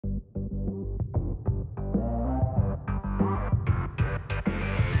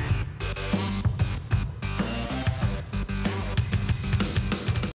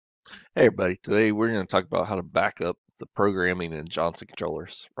Hey everybody, today we're going to talk about how to back up the programming in Johnson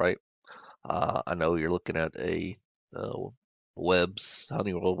controllers, right? I know you're looking at a Honeywell Webs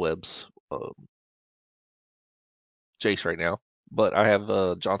Jace right now, but I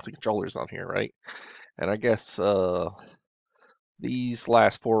have Johnson controllers on here, right? And I guess these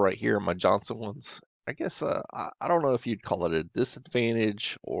last four right here are my Johnson ones. I guess I don't know if you'd call it a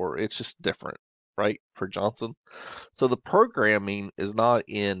disadvantage or it's just different, right, for Johnson. So the programming is not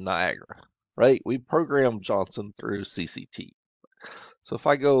in Niagara, right? We programmed Johnson through CCT. So if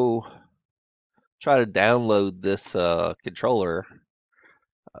I go try to download this controller,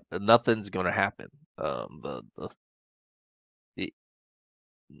 nothing's going to happen. The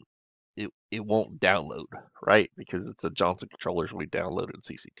it, it won't download, right? Because it's a Johnson controllers we downloaded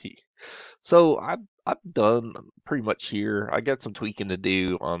CCT. So I've done pretty much here. I got some tweaking to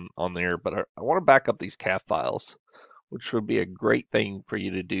do on there, but I want to back up these CAF files, which would be a great thing for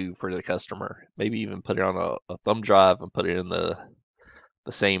you to do for the customer. Maybe even put it on a thumb drive and put it in the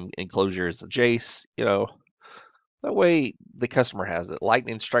same enclosure as the Jace, That way the customer has it.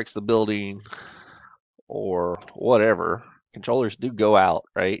 Lightning strikes the building or whatever. Controllers do go out,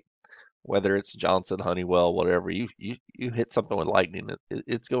 right? Whether it's Johnson, Honeywell, whatever. You hit something with lightning,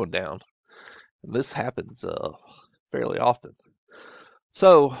 it's going down. And this happens fairly often.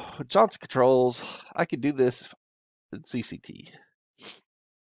 So with Johnson controls, I could do this in CCT.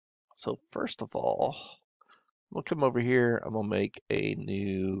 So first of all, I'm gonna come over here. I'm gonna make a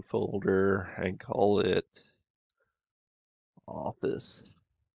new folder and call it Office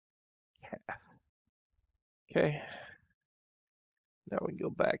CAF. Okay. Now we can go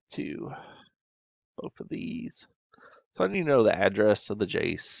back to both of these. So I need to know the address of the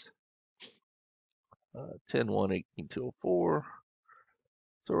Jace. 10.1.18.204.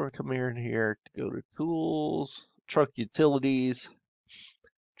 So we're going to come here and here to go to Tools, Truck Utilities,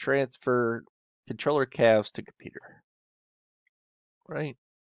 Transfer Controller Calves to Computer. Right?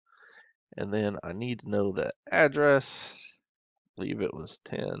 And then I need to know the address. I believe it was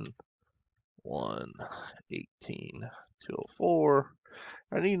 10.1.18.204.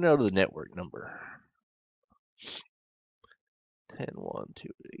 I need to know the network number.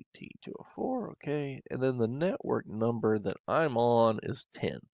 10.1.2.18.204, okay. And then the network number that I'm on is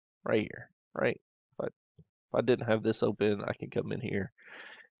 10, right here, right? If I didn't have this open, I can come in here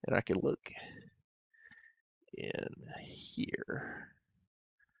and I can look in here.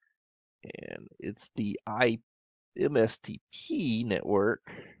 And it's the MSTP network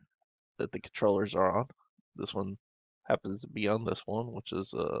that the controllers are on. This one happens to be on this one, which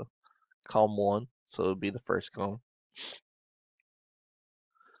is COM1, so it would be the first COM.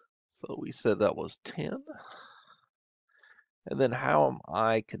 So we said that was 10. And then how am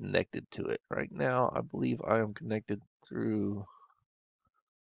I connected to it? Right now, I believe I am connected through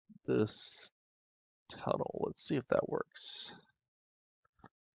this tunnel. Let's see if that works.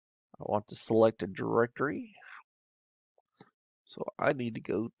 I want to select a directory. So I need to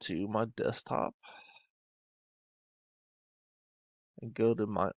go to my desktop and go to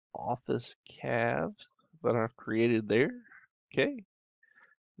my Office CAVs that I've created there. Okay.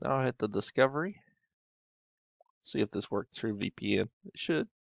 Now I hit the discovery. See if this works through VPN. It should.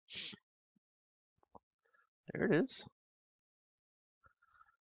 There it is.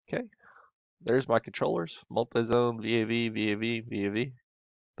 Okay. There's my controllers. Multi-zone, VAV, VAV, VAV.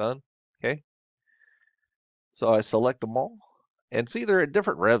 Done. Okay. So I select them all. And see, they're at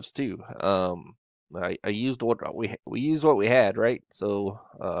different revs too. I used what we used what we had, right? So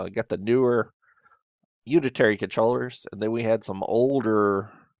I got the newer unitary controllers, and then we had some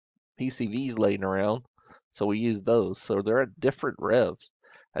older PCVs laying around, so we used those. So they're at different revs.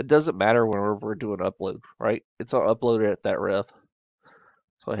 It doesn't matter whenever we're doing upload, right? It's uploaded at that rev.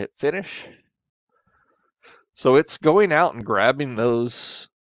 So I hit finish. So it's going out and grabbing those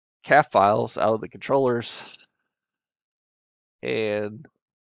CAF files out of the controllers and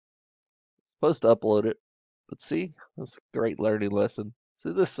supposed to upload it. But see, that's a great learning lesson.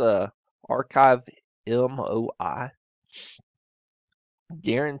 See this archive MOI,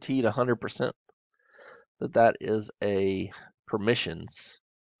 guaranteed 100% that is a permissions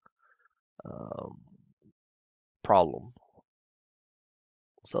um, problem.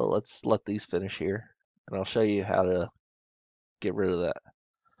 So let's let these finish here, and I'll show you how to get rid of that.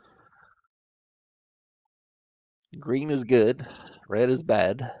 Green is good, red is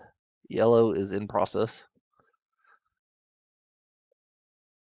bad, yellow is in process.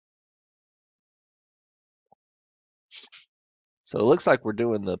 So it looks like we're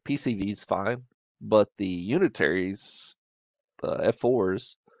doing the PCVs fine, but the unitaries, the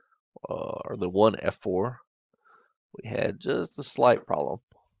F4s, or the one F4, we had just a slight problem.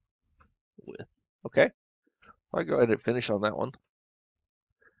 with. Okay, I'll go ahead and finish on that one.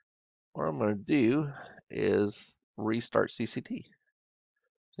 What I'm going to do is restart CCT.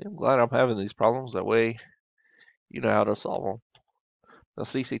 See, I'm glad I'm having these problems. That way you know how to solve them. Now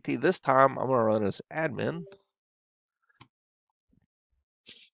CCT, this time I'm going to run as admin.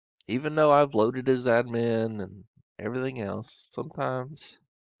 Even though I've loaded as admin and everything else, sometimes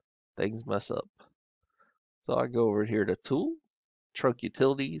things mess up. So I go over here to Tool, Trunk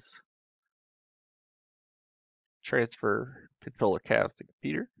Utilities, Transfer Controller Cabs to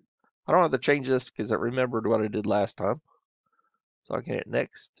Computer. I don't have to change this because I remembered what I did last time. So I can hit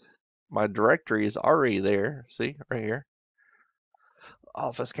Next. My directory is already there. See, right here.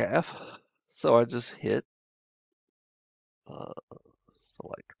 Office CAF. So I just hit uh,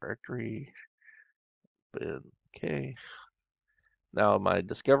 Select Directory. Okay. Now my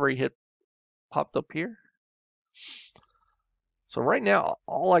Discovery hit popped up here. So right now,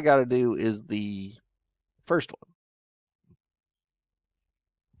 all I got to do is the first one,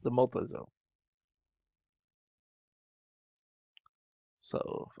 the multi-zone.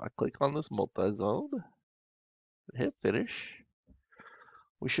 So if I click on this multi-zone, hit finish,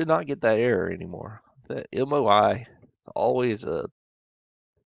 we should not get that error anymore. The MOI is always an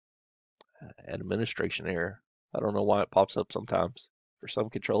administration error. I don't know why it pops up sometimes for some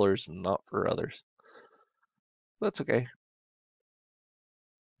controllers and not for others. That's okay.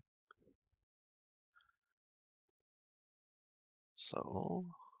 So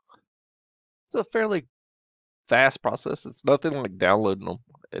it's a fairly fast process. It's nothing like downloading them.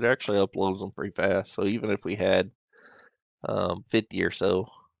 It actually uploads them pretty fast. So even if we had 50 or so,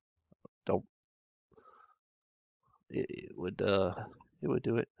 don't it would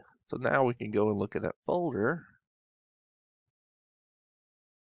do it. So now we can go and look at that folder,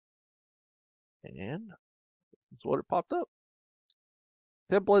 and that's what it popped up.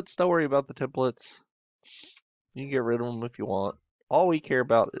 Templates, don't worry about the templates. You can get rid of them if you want. All we care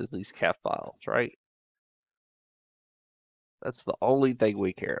about is these CAF files, right? That's the only thing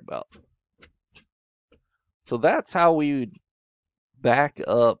we care about. So that's how we would back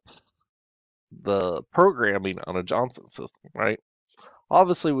up the programming on a Johnson system, right?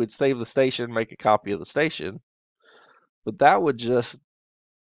 Obviously, we'd save the station, make a copy of the station, but that would just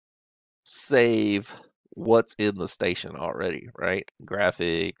save what's in the station already, right?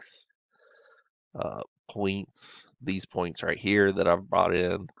 Graphics, points, these points right here that I've brought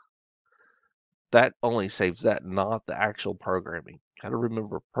in. That only saves that, not the actual programming. Gotta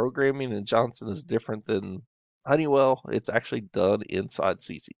remember, programming in Johnson is different than Honeywell. It's actually done inside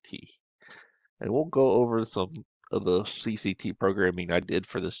CCT. And we'll go over some of the CCT programming I did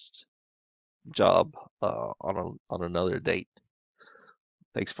for this job on another date.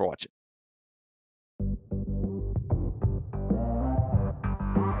 Thanks for watching.